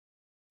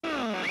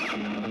All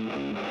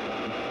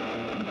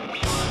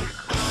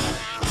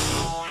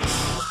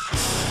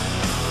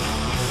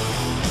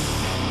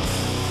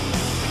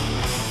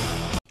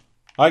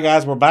right,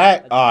 guys, we're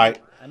back. All right,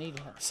 I need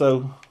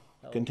so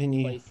help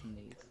continue. placing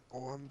these.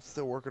 Oh, I'm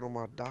still working on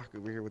my dock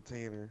over here with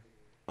Tanner.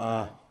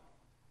 Uh,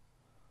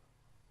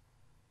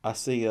 I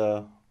see.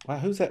 Wow,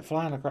 who's that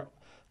flying across?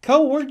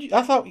 Cole, where'd you?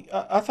 I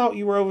thought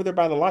you were over there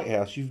by the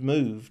lighthouse. You've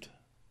moved.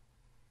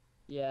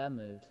 Yeah, I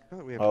moved. I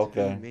think we have too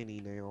Okay. many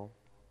now.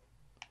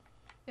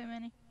 Too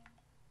many?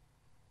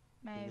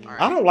 Maybe. All I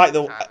right. don't like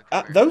Tyvin,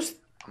 come here.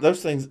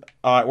 those things.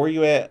 All right, where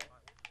you at?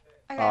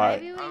 Okay, All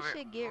right, maybe we Over.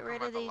 should get We'll come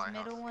rid at of the these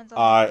lighthouse. middle ones on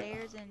all the right.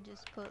 stairs and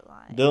just put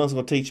like Dylan's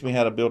gonna teach me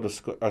how to build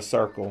a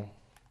circle.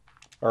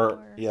 Or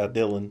Or- yeah,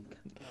 Dylan.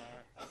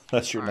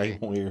 That's your All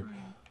right. name here. mm,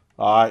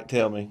 All right,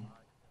 tell me.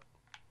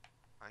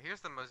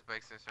 Here's the most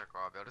basic circle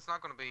I'll build. It's not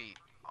gonna be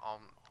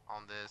on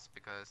this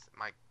because it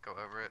might go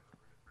over it.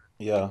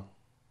 Yeah.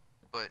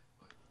 But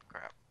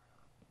crap.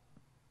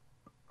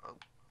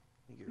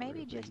 Get rid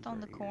maybe of just these on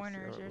right the here, see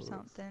corners how it or looks.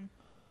 something.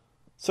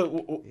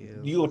 So Yeah,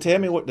 you gonna tell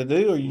me what to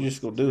do, or you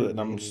just gonna do it, and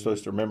I'm many.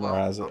 supposed to Well,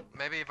 memorize it?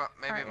 maybe if I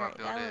Alright, build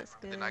that it, looks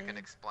then I can good.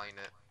 explain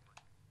it.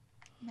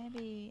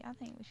 Maybe I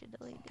think we should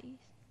delete these.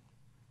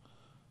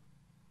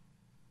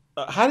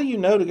 How do you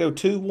know to go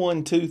 2,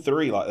 1, 2,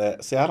 3 like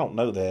that? See, I don't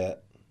know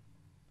that.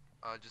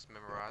 Just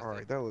memorize All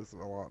right, it. that looks a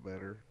lot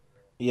better.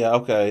 Yeah.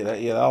 Okay.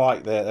 Yeah, I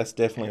like that. That's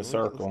definitely a Let's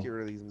circle. get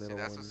rid of these See, middle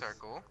that's a ones.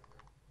 circle.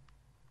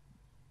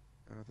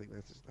 I think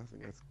that's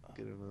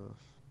good enough.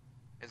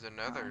 Is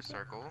another Okay.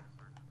 circle.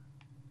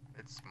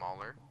 It's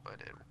smaller,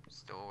 but it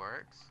still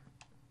works.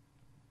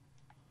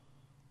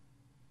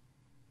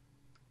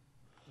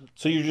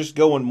 So you're just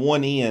going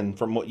one end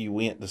from what you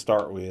went to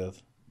start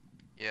with.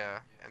 Yeah,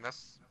 and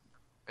that's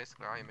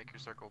basically how you make your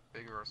circle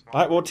bigger or smaller.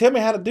 All right. Well, tell me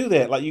how to do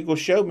that. Like you go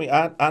show me.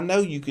 I know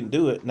you can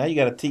do it. Now you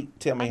got to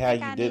tell me I how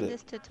think you I did need it.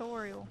 this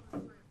tutorial.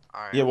 All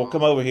right. Yeah. Well, Well,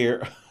 come over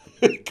here.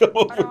 Come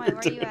Hold over on, here.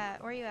 wait, where you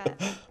at? Where you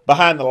at?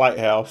 Behind the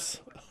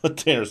lighthouse.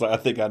 Tanner's like, I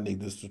think I need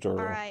this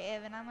tutorial. Alright,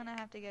 Evan, I'm gonna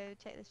have to go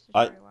check this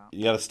I tutorial out.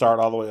 You got to start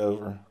all the way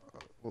over.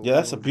 Well, Yeah,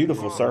 that's a Dylan's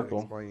beautiful good at circle.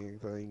 explaining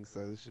things,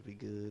 so this should be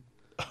good.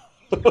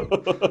 okay.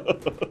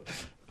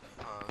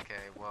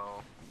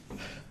 Well,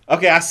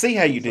 Okay, I see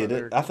how you So did it.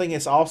 they're- I think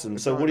it's awesome.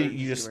 It's So not what do like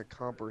you they're just? gonna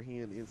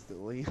comprehend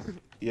instantly.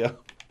 Yeah.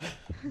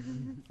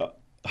 Oh,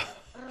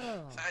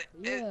 it-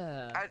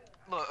 yeah.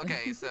 look.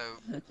 Okay. So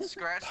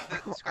scratch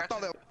I scratch.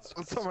 thought that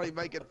was somebody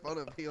making fun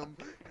of him.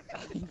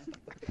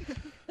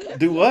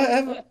 Do what?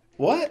 Evan?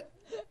 What?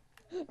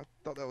 I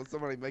thought that was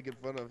somebody making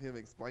fun of him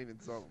explaining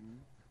something.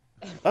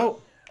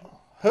 Oh,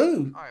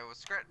 who? All right. Well,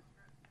 scratch.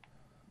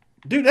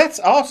 Dude, that's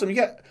awesome. You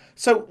got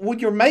so when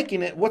you're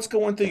making it, what's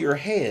going through your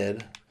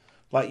head?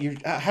 Like you,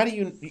 how do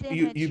you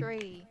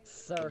Symmetry.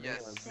 Circle,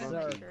 Yes.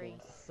 Symmetry.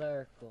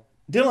 circle.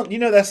 Dylan? You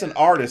know that's an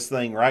artist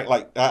thing, right?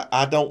 Like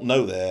I don't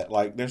know that.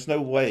 Like there's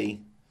no way. You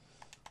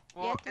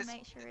Well, have to it's,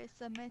 make sure it's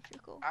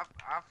symmetrical.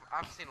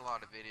 I've seen a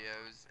lot of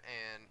videos,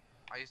 and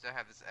I used to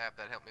have this app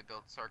that helped me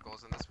build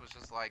circles, and this was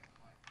just like,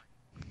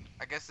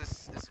 I guess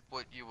this is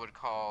what you would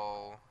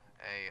call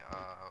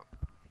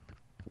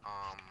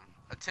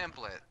a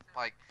template.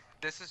 Like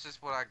this is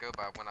just what I go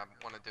by when I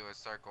want to do a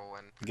circle,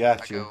 and I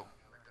Got you. go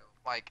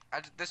like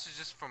this is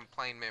just from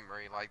plain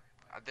memory. Like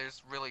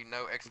there's really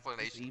no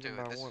explanation to even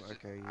it. by This one? is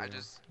just, Okay, I yeah.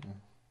 just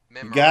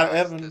You got it, memorized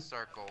Evan? the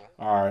circle.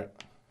 All right.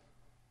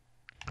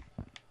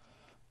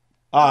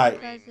 All right.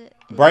 Because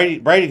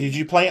it Brady, did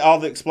you plant all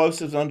the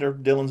explosives under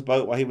Dylan's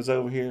boat while he was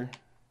over here?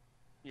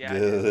 Yeah, I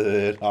did.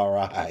 Good. All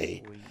right.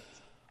 Sweet.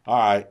 All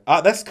right.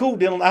 That's cool,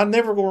 Dylan. I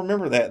never gonna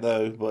remember that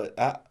though, but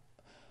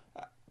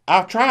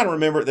I'll try and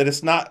remember that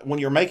it's not when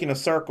you're making a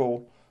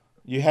circle,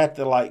 you have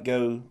to like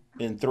go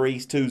in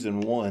threes, twos,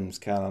 and ones,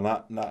 kind of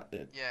not.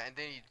 Yeah, and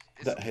then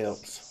That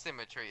helps.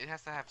 Symmetry. It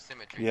has to have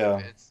symmetry. Yeah. To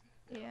it. It's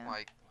yeah.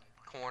 like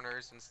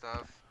corners and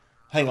stuff.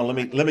 Hang on,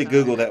 let me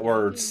Google that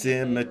word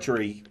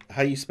symmetry.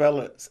 How you spell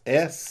it?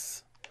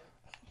 S.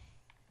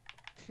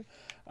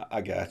 I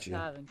got you.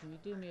 Tyvin, can you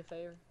do me a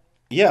favor?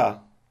 Yeah,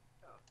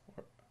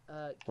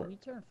 Can you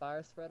turn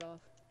fire spread off?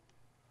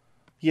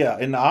 yeah.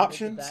 In the Hit the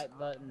options. back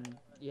button.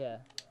 Yeah.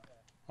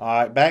 All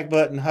right, back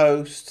button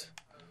host.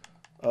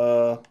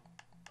 Where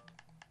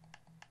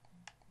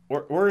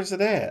is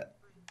it at?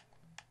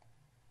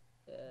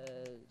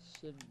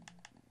 Should.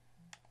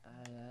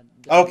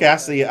 Okay, I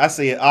see it. I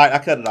see it. All right, I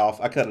cut it off.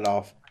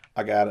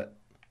 I got it.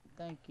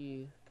 Thank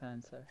you,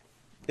 kind sir.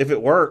 If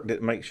it worked,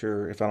 it make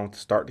sure if I don't have to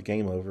start the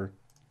game over.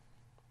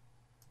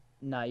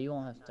 No, you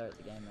won't have to start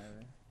the game over.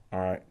 All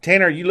right,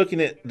 Tanner, are you looking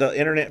at the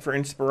internet for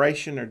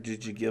inspiration, or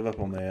did you give up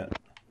on that?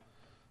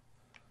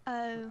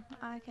 Oh,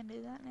 I can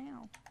do that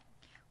now.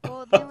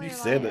 Well, then we You were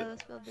said like, it. oh,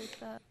 let's build this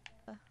up.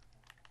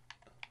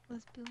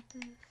 Let's build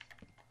this.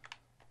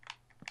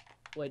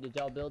 Wait, did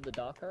y'all build the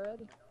dock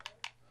already?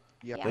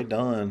 Yeah. Yeah. They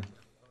done.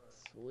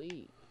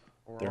 Sweet.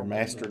 Or They're I'll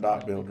master be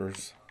dock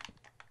builders.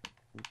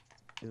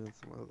 doing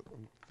some other.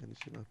 I'm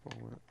finishing up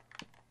on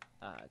it,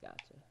 Ah,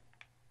 gotcha.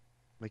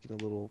 making a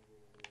little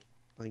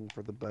thing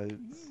for the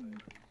boats.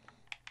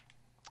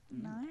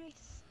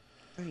 Nice.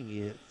 Dang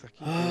it. I keep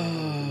doing what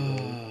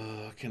I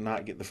wanna do, I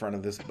cannot get the front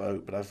of this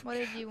boat, but I've. What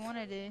did you want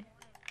to do?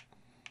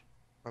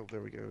 though. Oh,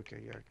 there we go.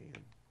 Okay, yeah, I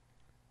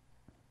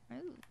can.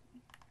 Ooh.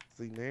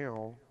 See,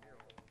 now,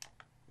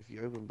 if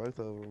you open both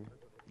of them,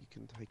 you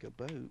can take a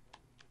boat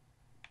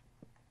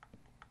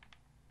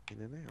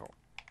in and out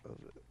of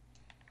it.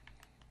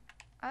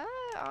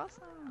 Oh,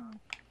 awesome.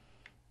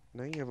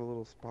 Now you have a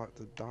little spot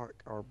to dock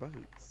our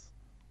boats.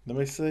 Let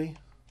me see.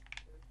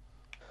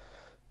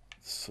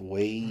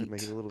 Probably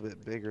make it Sweet. a little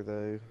bit bigger,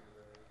 though.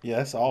 Yeah,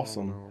 that's No,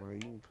 awesome. no, no. You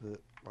can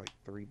put like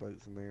 3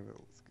 boats in there, and that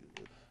looks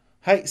good.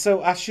 Hey,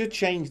 so I should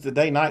change the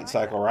day-night like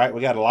cycle, that. right?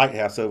 We got a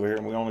lighthouse over here,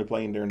 and we're only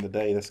playing during the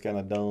day. That's kind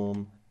of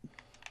dumb.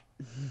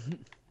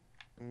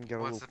 And you got a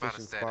What's little about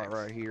fishing spot aesthetics?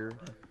 right here.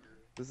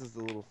 This is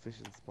the little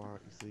fishing spot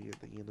you see at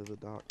the end of the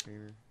dock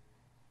there.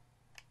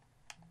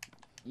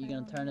 You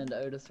gonna turn into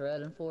Otis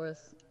Redding for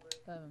us?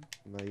 Evan?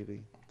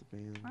 Maybe.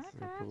 Depends. Okay,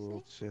 Or put a I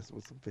little chest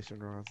with some fishing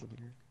rods in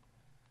here.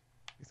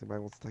 If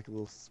somebody wants to take a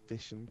little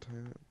fishing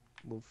time,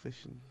 a little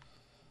fishing.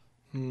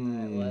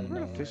 Alright, well, Evan Where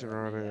the don't fishing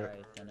worry rod about me. I at?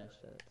 already finished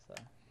it, so.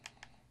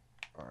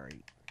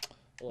 Alright.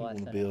 Well, I wanna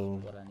finished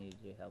build- what I needed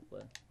your help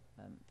with.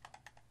 I'm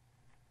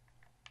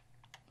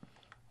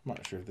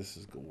not sure if this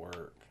is gonna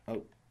work.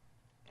 Oh,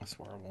 that's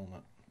where I want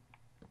it.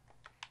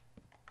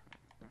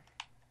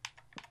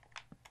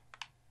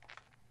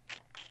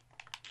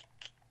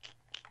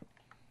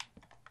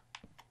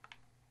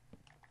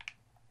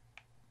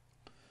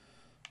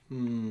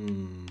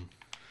 Hmm.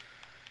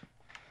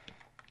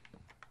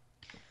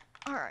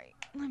 All right,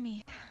 let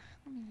me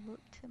look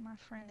to my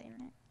friend the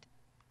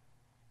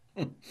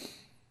internet.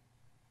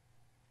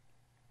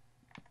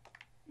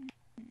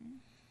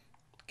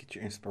 Get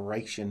your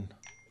inspiration.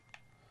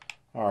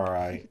 All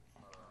right.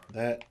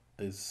 That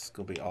is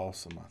gonna be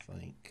awesome, I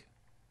think.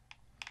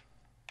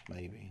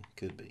 Maybe.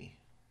 Could be.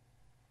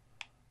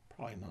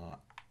 Probably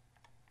not.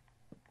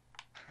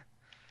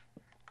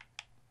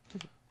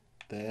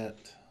 That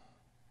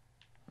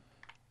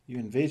you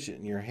envision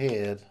in your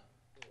head.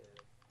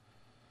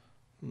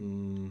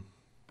 Hmm.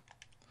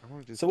 I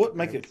want to just So what keep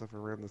make adding it- stuff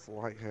around this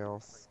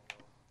lighthouse.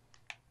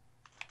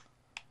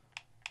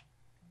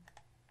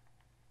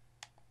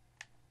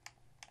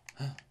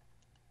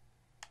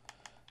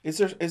 Is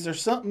there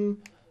something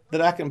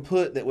that I can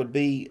put that would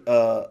be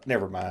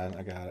never mind,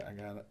 I got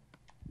it.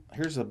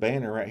 Here's a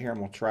banner right here. I'm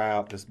gonna try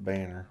out this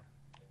banner.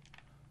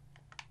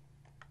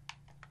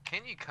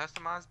 Can you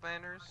customize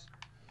banners?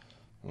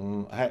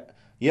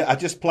 Yeah, I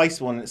just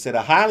placed one that said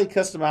a highly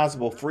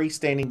customizable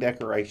freestanding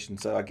decoration,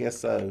 so I guess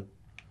so.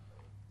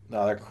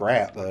 No, they're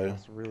crap though.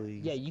 It's really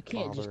Yeah, you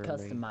can't just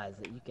bothering me customize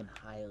it. You can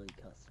highly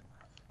customize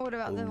it. What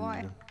about the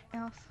White Ooh.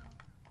 House?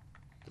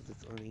 'cause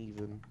it's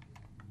uneven.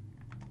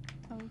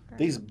 Okay.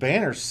 These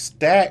banners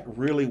stack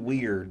really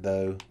weird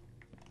though.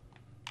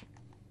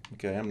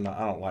 Okay, I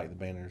don't like the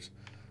banners.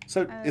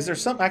 So is there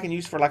something I can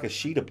use for like a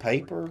sheet of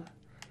paper?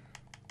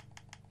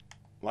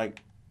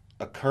 Like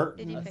a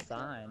curtain? Did you A fix it?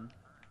 sign.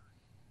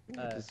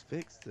 I just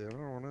fixed it. I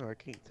don't know. I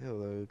can't tell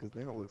though, because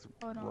now it looks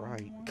Hold on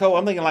right. one Cole,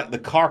 I'm thinking like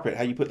second. the carpet,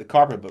 how you put the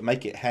carpet but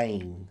make it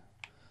hang.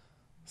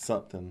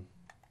 Something.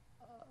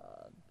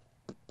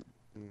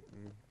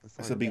 It's This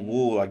like would be Banners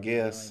wool, I would be the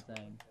only guess.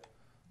 thing.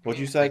 What'd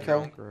you Can say, make your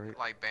Cole? own, right.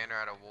 like banner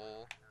out of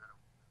wool.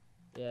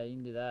 Yeah, you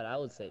can do that. I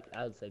would say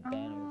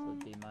banners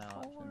would be my 4,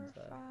 option.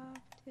 So 5,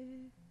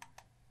 2,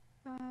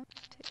 5,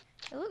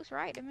 2. It looks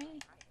right to me.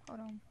 Hold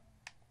on.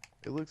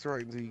 It looks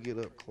right until you get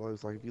up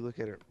close. Like if you look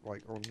at it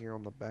like on here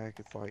on the back,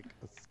 it's like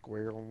a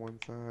square on one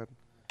side.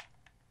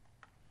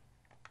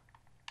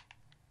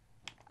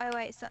 Oh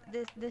wait, so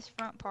this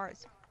front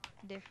part's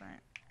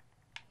different.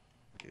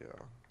 Yeah.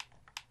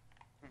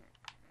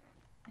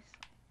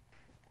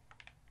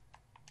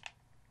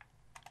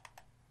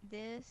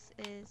 This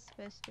is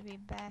supposed to be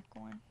back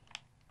one.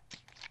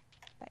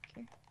 Back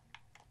here.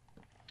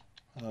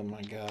 Oh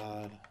my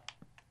god.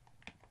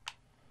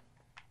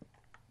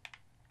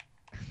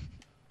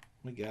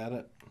 We got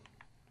it.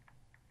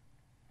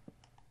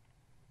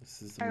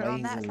 This is Oh, amazing.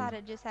 on that side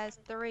it just has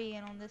 3,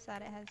 and on this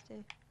side it has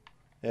 2.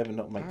 Evan,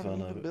 don't make How fun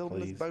you of been it, building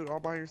please. this boat all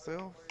by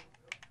yourself?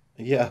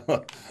 Yeah,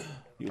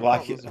 you I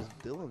like thought it? this was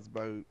Dylan's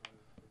boat.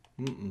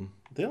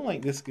 They'll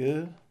ain't this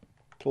good.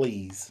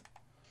 Please.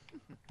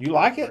 You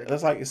like it?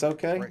 That's like it's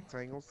okay.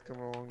 Rectangles come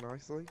along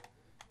nicely.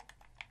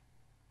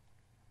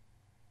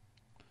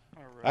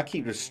 I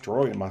keep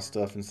destroying my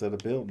stuff instead of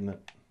building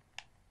it.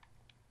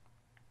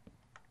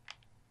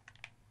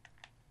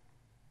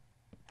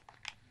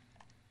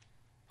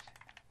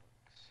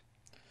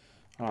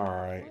 All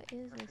right. What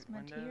is this Perfect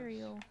windows.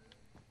 material?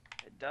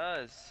 It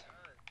does.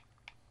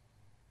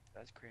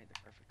 Does create the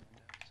perfect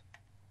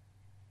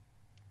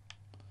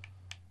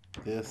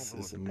windows. This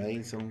is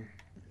amazing.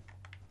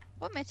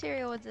 What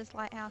material is this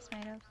lighthouse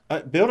made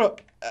of? Build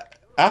up.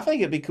 I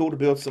think it'd be cool to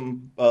build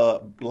some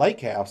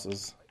lake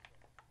houses.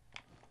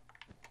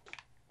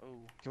 Oh,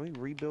 Can we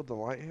rebuild the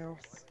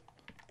lighthouse?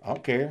 I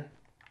don't care.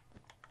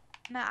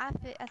 No, I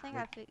think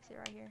I fixed it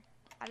right here.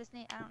 I don't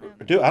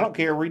know. I don't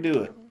care.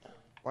 Redo it.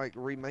 Like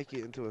remake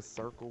it into a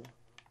circle?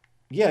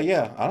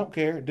 Yeah. I don't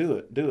care. Do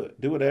it. Do Well,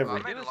 I whatever.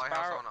 made a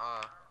lighthouse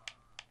on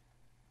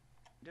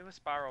Do a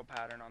spiral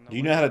pattern on the Do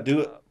you way know how to do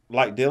it up.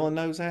 like Dylan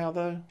knows how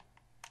though?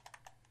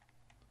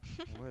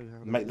 I know how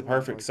to Make the do it,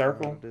 perfect like, know how to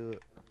circle. do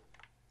it.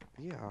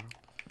 Yeah.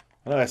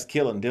 I know that's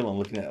killing Dylan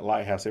looking at that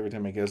lighthouse every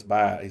time he goes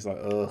by it. He's like,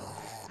 ugh,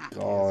 Yeah,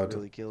 God. it's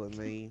really killing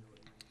me.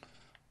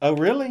 Oh,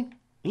 really?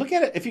 Look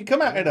at it. If you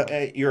come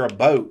out you're a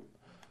boat,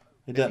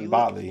 it If doesn't you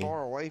bother look you.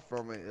 far away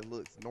from it, it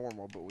looks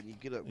normal, but when you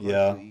get up close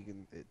Yeah. to it, you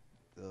can.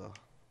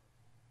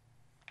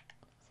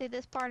 See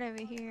this part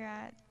over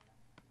here,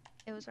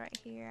 it was right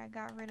here. I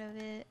got rid of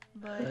it,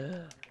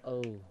 but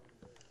Oh.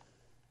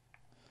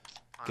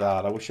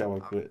 God, I wish I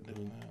would quit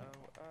doing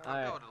that.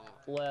 I Alright. built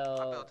a, I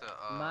Well, built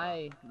a,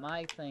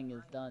 my thing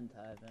is done,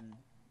 Tyvan.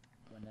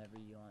 Whenever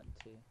you want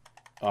to.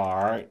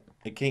 All right.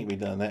 It can't be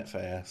done that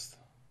fast.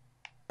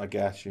 I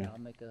got you. I'll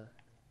make a.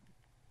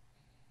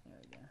 There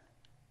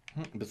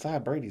we go.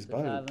 Beside Brady's So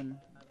boat. Tyvan,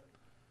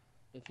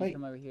 if you Wait.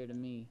 come over here to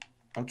me,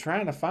 I'm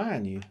trying to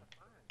find you.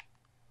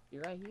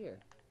 you're right here.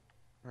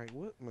 Alright,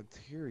 what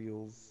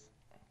materials?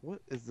 What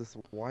is this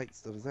white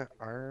stuff? Is that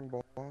iron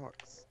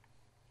blocks?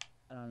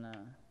 I don't know.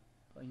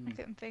 What do you I mean?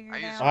 couldn't figure I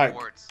it use out. Alright.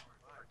 quartz.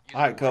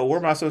 All right, Cole. Where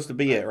am I supposed to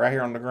be at? Right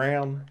here on the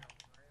ground?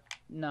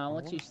 No, I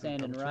want you want to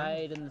standing double check.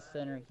 right in the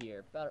center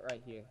here. About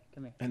right here.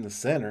 Come here. In the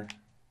center.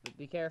 But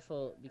be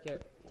careful. Be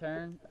careful.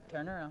 Turn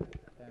around.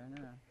 Turn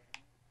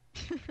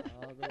around.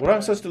 All the What am I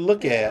way. supposed to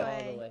look at?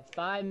 All the way.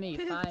 Find me.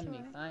 This Find me.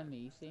 way. Find me.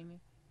 You see me?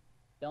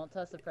 Don't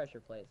touch the pressure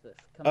plates. But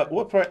come. over.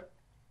 What part?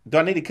 Do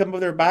I need to come over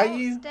there by Don't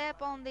you?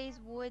 step on these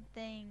wood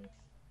things.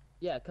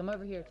 Yeah, come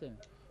over here to me.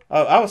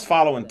 Oh, I was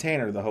following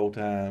Tanner the whole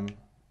time.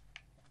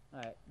 All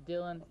right,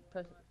 Dylan,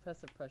 press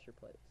the pressure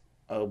plates.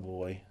 Oh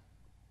boy.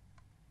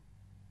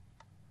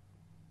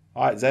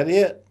 All right, is that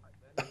it?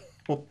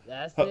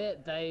 That's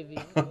it, baby.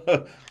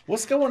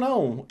 What's going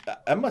on?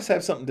 I must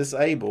have something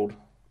disabled.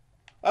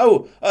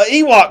 Oh,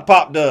 Ewok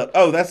popped up.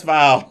 Oh, that's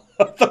vile.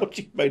 I thought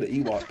you made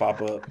an Ewok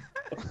pop up.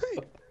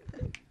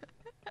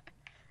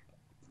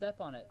 Step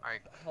on it.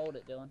 Alright. Hold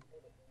it, Dylan.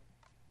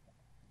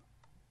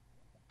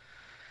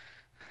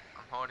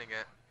 I'm holding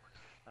it.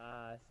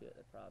 Ah, I see what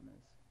the problem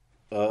is.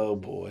 Oh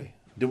boy.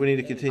 Do we need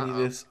to continue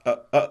Uh-oh. this?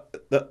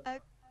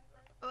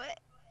 What?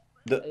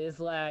 It's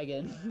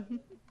lagging.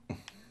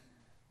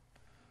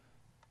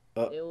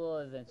 It will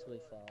eventually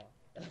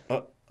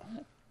fall.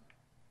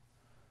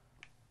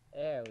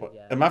 There we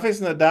go. Am I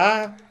fixing to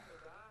die?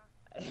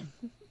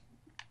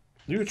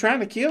 You were trying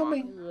to kill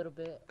me? A little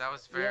bit. That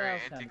was Yeah, very that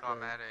was kinda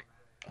anticlimactic.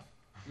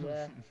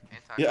 Yeah.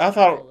 Yeah, I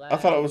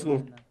thought it was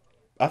going.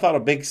 I thought a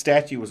big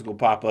statue was gonna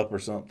pop up or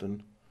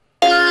something.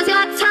 Lag.